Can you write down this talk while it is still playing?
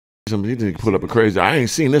He didn't put up a crazy. I ain't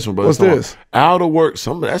seen this one, but what's this? Out of work.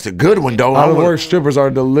 That's a good one, though. Out of work strippers are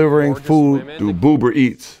delivering food through Boober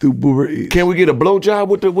Eats. Can we get a blowjob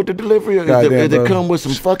with the delivery? Or does it come with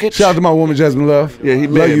some fucking? Shout out to my woman Jasmine Love. Yeah, he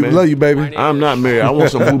married, man. Love you, baby. I'm not married. I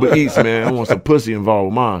want some Boober Eats, man. I want some pussy involved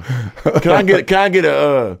with mine. Can I get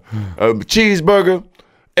a cheeseburger?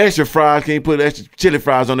 Extra fries, can you put extra chili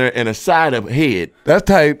fries on there and a side of head? That's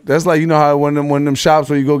type. That's like, you know how one of them shops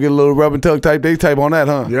where you go get a little rub and tug type, they type on that,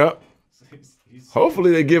 huh? Yep.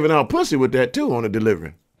 Hopefully they're giving out pussy with that too on the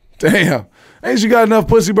delivery. Damn. Ain't you got enough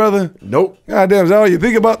pussy, brother? Nope. Goddamn, is that all you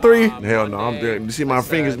think about 3? Hell no, I'm there. You see my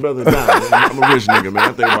fingers, brother? I'm a rich nigga,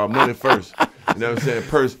 man. I think about money first. You know what I'm saying?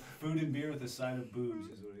 Purse. Food and beer with a side of boobs.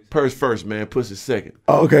 Purse first, man. Pussy second.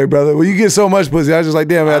 Okay, brother. Well, you get so much pussy. I was just like,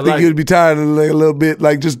 damn, man, I think you'd be tired of like a little bit,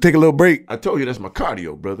 like just take a little break. I told you that's my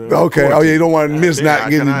cardio, brother. Okay. Oh, yeah, you don't want to miss not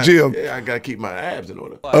getting in the gym. Yeah, I got to keep my abs in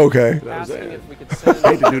order. Okay. You know what I'm saying? I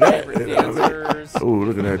hate to do that. Ooh,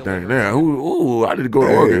 look at that thing there. Ooh, I need to go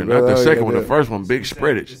to Oregon. Not the second one, the first one, big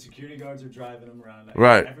spreadage. The security guards are driving them around.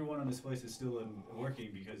 Right. Everyone on this place is still working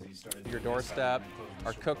because he started your doorstep.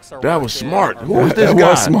 Our cooks are That was smart. Who was this guy? That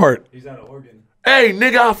was smart. He's out of Oregon. Hey,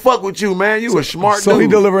 nigga, I fuck with you, man. You a smart dude. So he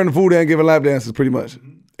delivering the food and giving lap dances pretty much.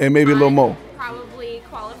 And maybe a little more. Probably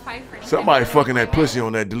qualify for somebody fucking that pussy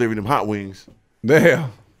on that delivering them hot wings.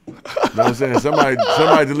 Damn. You know what I'm saying? Somebody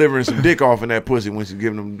delivering some dick off in that pussy when she's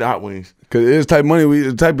giving them the hot wings. Because it's type of money,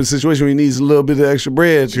 the type of situation where he needs a little bit of extra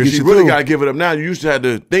bread to get she you really through. got to give it up now. You used to have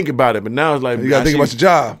to think about it, but now it's like you got to think about your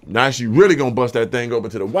job. Now she really going to bust that thing open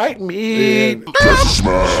to the white meat. Yeah.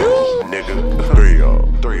 Nigga. 3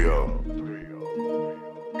 y'all.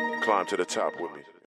 Climb to the top with me.